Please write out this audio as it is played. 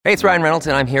Hey, it's Ryan Reynolds,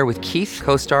 and I'm here with Keith,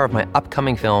 co-star of my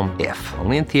upcoming film, If,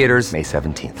 only in theaters May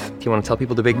 17th. Do you want to tell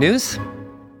people the big news?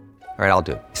 All right, I'll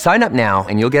do it. Sign up now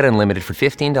and you'll get unlimited for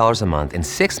 $15 a month and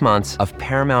 6 months of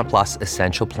Paramount Plus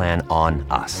Essential Plan on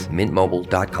us.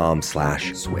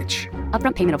 MintMobile.com/switch.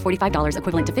 Upfront payment of $45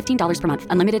 equivalent to $15 per month.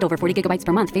 Unlimited over 40 gigabytes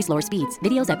per month. Face lower speeds.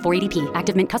 Videos at 480p.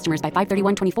 Active Mint customers by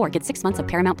 531.24 get 6 months of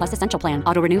Paramount Plus Essential Plan.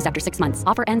 Auto renews after 6 months.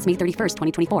 Offer ends May 31st,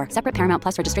 2024. Separate Paramount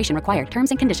Plus registration required. Terms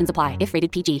and conditions apply if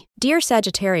rated PG. Dear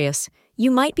Sagittarius,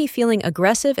 you might be feeling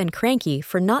aggressive and cranky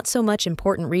for not so much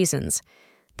important reasons.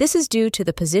 This is due to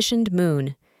the positioned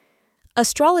moon.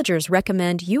 Astrologers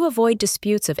recommend you avoid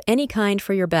disputes of any kind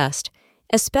for your best,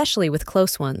 especially with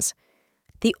close ones.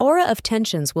 The aura of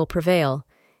tensions will prevail.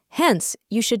 Hence,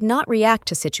 you should not react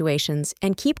to situations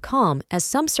and keep calm as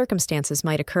some circumstances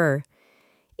might occur.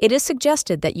 It is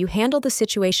suggested that you handle the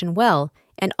situation well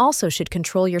and also should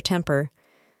control your temper.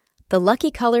 The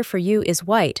lucky color for you is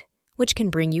white, which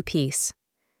can bring you peace.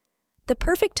 The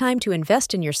perfect time to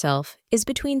invest in yourself is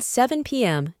between 7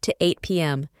 p.m. to 8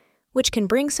 p.m., which can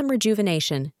bring some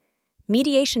rejuvenation.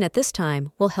 Mediation at this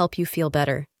time will help you feel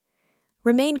better.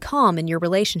 Remain calm in your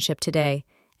relationship today,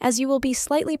 as you will be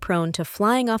slightly prone to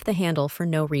flying off the handle for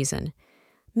no reason.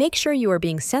 Make sure you are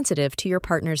being sensitive to your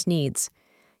partner's needs.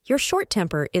 Your short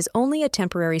temper is only a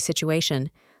temporary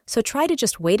situation, so try to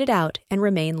just wait it out and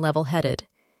remain level-headed.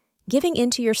 Giving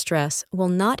in to your stress will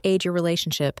not aid your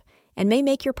relationship and may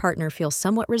make your partner feel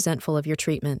somewhat resentful of your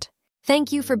treatment.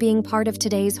 Thank you for being part of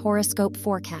today's horoscope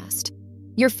forecast.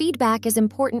 Your feedback is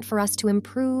important for us to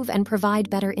improve and provide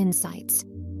better insights.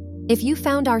 If you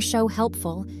found our show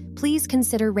helpful, please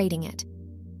consider rating it.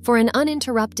 For an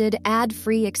uninterrupted,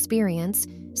 ad-free experience,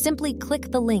 simply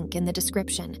click the link in the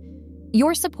description.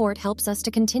 Your support helps us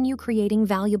to continue creating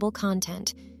valuable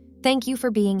content. Thank you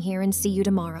for being here and see you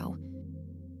tomorrow.